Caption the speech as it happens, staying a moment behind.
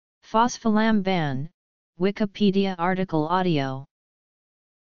Phospholamban, Wikipedia article audio.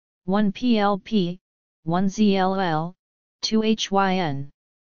 1 PLP, 1 ZLL, 2 HYN.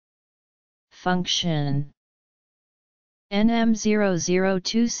 Function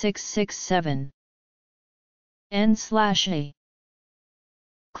NM002667 N/A.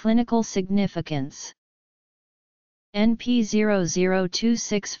 Clinical significance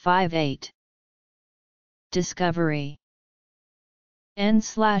NP002658. Discovery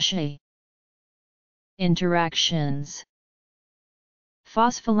N/A. Interactions.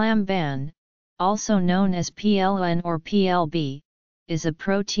 Phospholamban, also known as PLN or PLB, is a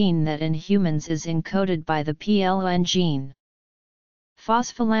protein that in humans is encoded by the PLN gene.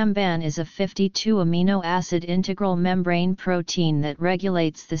 Phospholamban is a 52 amino acid integral membrane protein that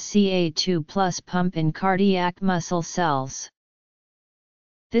regulates the Ca2+ pump in cardiac muscle cells.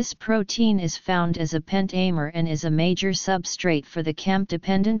 This protein is found as a pentamer and is a major substrate for the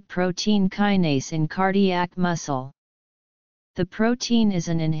CAMP-dependent protein kinase in cardiac muscle. The protein is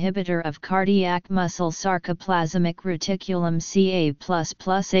an inhibitor of cardiac muscle sarcoplasmic reticulum Ca++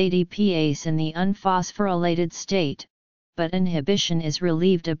 ADPase in the unphosphorylated state, but inhibition is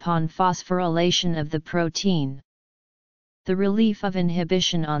relieved upon phosphorylation of the protein. The relief of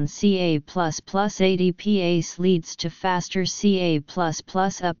inhibition on Ca++ ADPase leads to faster Ca++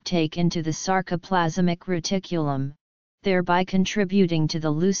 uptake into the sarcoplasmic reticulum, thereby contributing to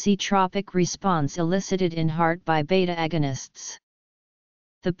the lucitropic response elicited in heart by beta agonists.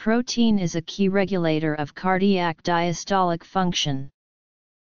 The protein is a key regulator of cardiac diastolic function.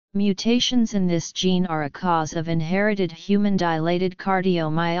 Mutations in this gene are a cause of inherited human dilated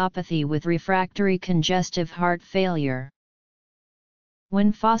cardiomyopathy with refractory congestive heart failure.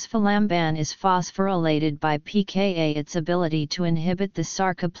 When phospholamban is phosphorylated by pKa, its ability to inhibit the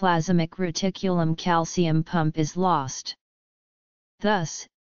sarcoplasmic reticulum calcium pump is lost. Thus,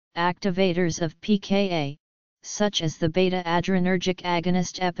 activators of pKa, such as the beta-adrenergic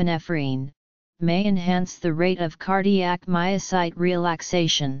agonist epinephrine, may enhance the rate of cardiac myocyte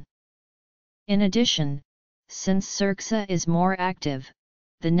relaxation. In addition, since SERCSA is more active,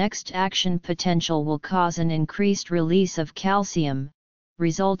 the next action potential will cause an increased release of calcium,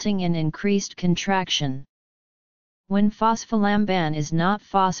 resulting in increased contraction. When phospholamban is not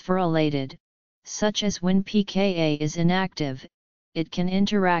phosphorylated, such as when pKa is inactive, it can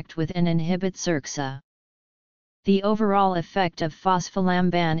interact with and inhibit SERCSA. The overall effect of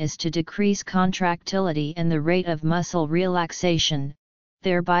phospholamban is to decrease contractility and the rate of muscle relaxation,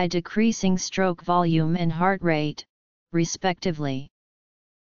 thereby decreasing stroke volume and heart rate, respectively.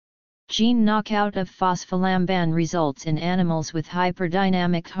 Gene knockout of phospholamban results in animals with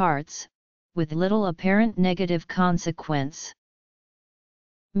hyperdynamic hearts, with little apparent negative consequence.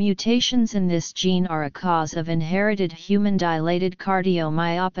 Mutations in this gene are a cause of inherited human dilated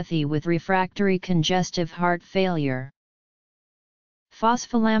cardiomyopathy with refractory congestive heart failure.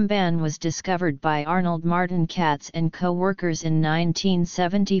 Phospholamban was discovered by Arnold Martin Katz and co-workers in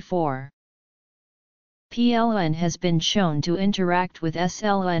 1974. PLN has been shown to interact with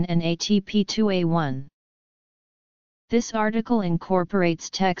SLN and ATP2A1. This article incorporates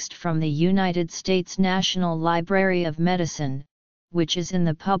text from the United States National Library of Medicine, which is in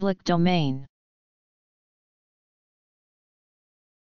the public domain.